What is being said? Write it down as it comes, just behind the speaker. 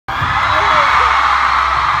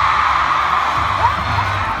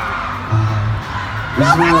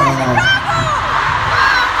just wanna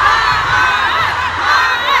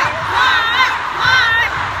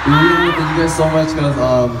we really want to thank you guys so much because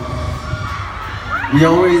we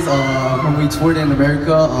always when we toured in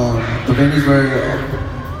America, the venues were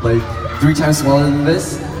like 3 times smaller than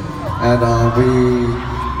this, and we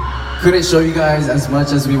couldn't show you guys as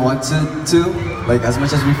much as we wanted to, like as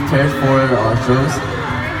much as we prepared for our shows.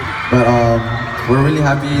 But we're really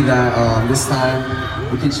happy that this time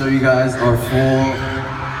we can show you guys our full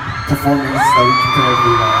performance that we prepared for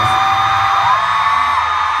you guys.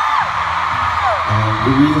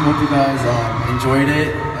 We really hope you guys enjoyed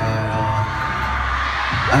it, and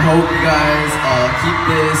I hope you guys keep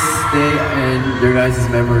this day in your guys'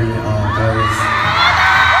 memory, because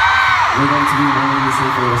we're going to be running this for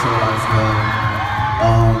the rest of our lives.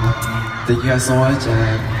 Thank you guys so much,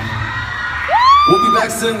 and we'll be back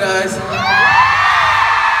soon, guys.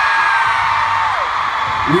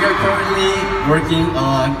 We are currently working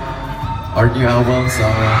on our new album, so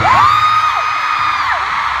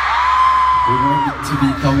we're going to be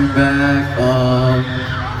coming back.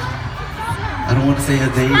 I don't want to say a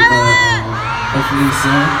date, but hopefully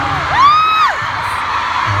soon.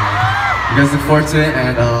 You guys look forward to it,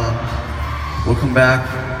 and we'll come back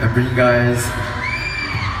and bring you guys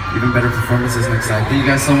even better performances next time. Thank you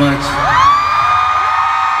guys so much.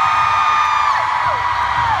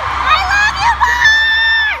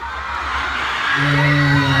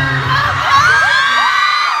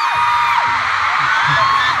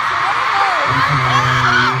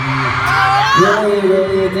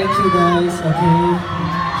 Really, thank you guys, okay?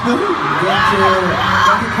 Thank you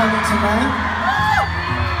for coming tonight.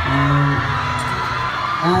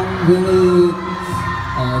 I'm really,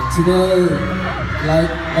 today,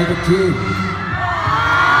 like a dream.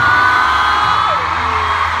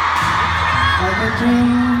 Like a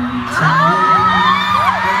dream tonight.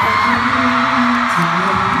 Like a dream tonight.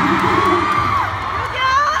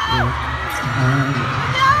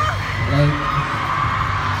 Like,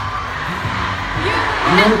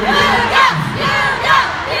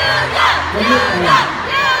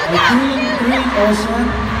 green ocean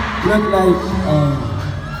look like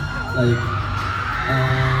heaven.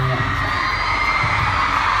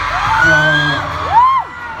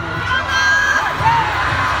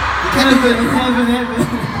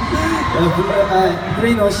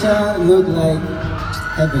 Green ocean look like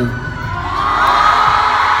heaven.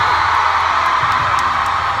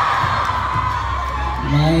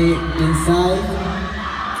 My inside,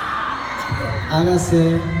 아가새.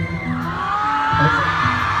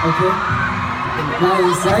 Okay. My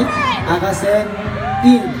inside, 아가새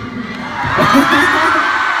in.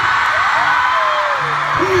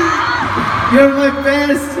 You're my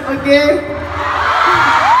best, okay?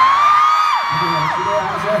 Today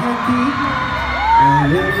I'm so happy and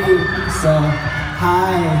really so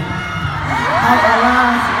high. Hi,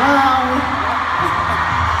 Alas, wow!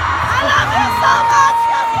 I love you so much!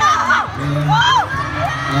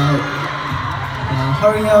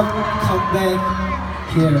 Hurry up, come back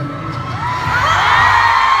here.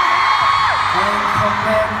 And come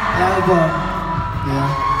back album. Yeah.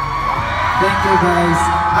 Thank you guys.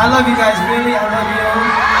 I love you guys, really, I love you.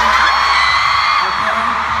 Okay.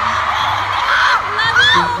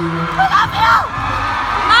 Thank you.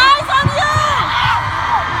 Nice on you!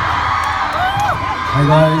 Hi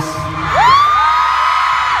guys.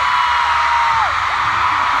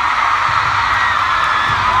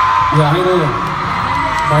 Yeah, I know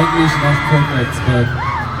my English is not perfect, but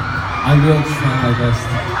I will try my best.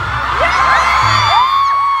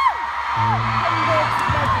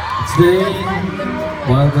 Today,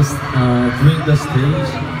 while during the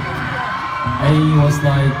stage,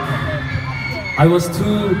 I was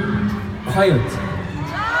too quiet.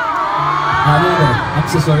 I know that. I'm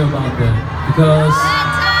so sorry about that because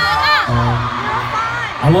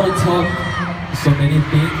I want to talk so many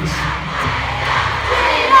things.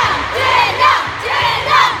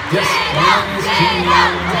 Yes, my name is Jimmy.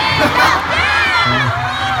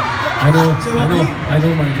 I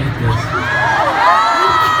know my name is.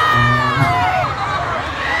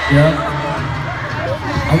 Yeah.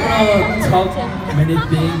 I wanna talk many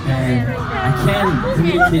things and I can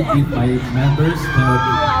communicate with my members, but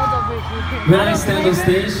when I stand on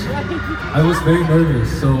stage, I was very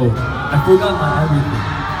nervous, so I forgot my everything.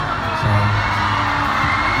 So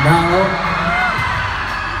now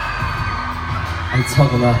I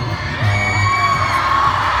talk a lot.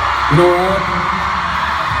 You know what?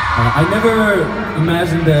 I never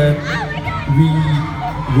imagined that we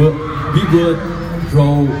would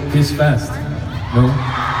grow this fast. No.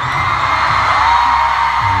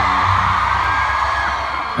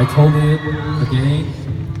 I told it again.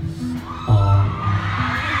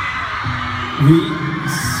 we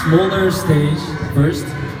smaller stage first,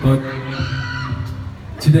 but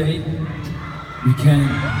today we can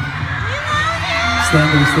stand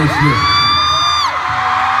on stage here.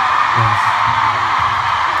 Yes.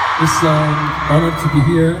 It's an honor to be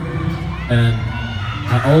here, and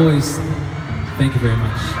I always thank you very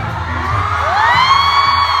much.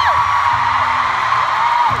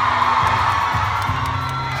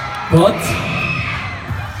 But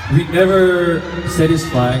we never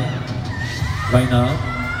satisfy right now.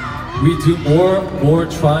 We do more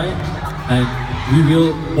try, and we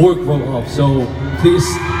will more grow up. So please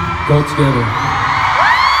go together.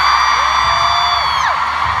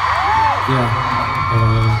 Yeah,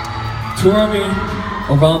 touring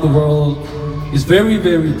around the world is very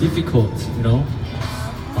difficult. You know,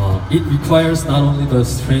 it requires not only the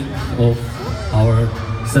strength of our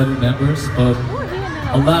 7 members, but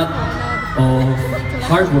a lot of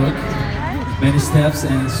hard work, many steps,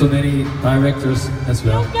 and so many directors as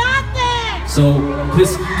well. So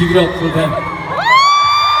please give it up for them.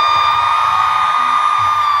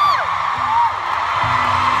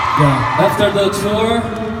 Yeah, after the tour,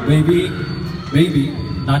 maybe,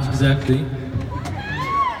 not exactly,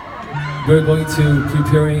 we're going to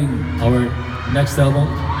preparing our next album.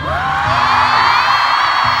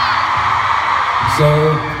 So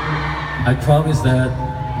I promise that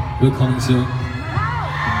we're coming soon.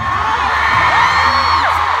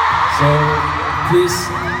 So please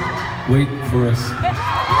wait for us.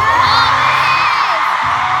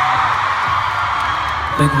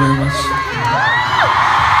 Thank you very much.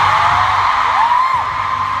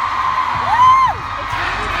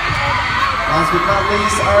 Last but not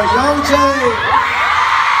least, our Young Jay.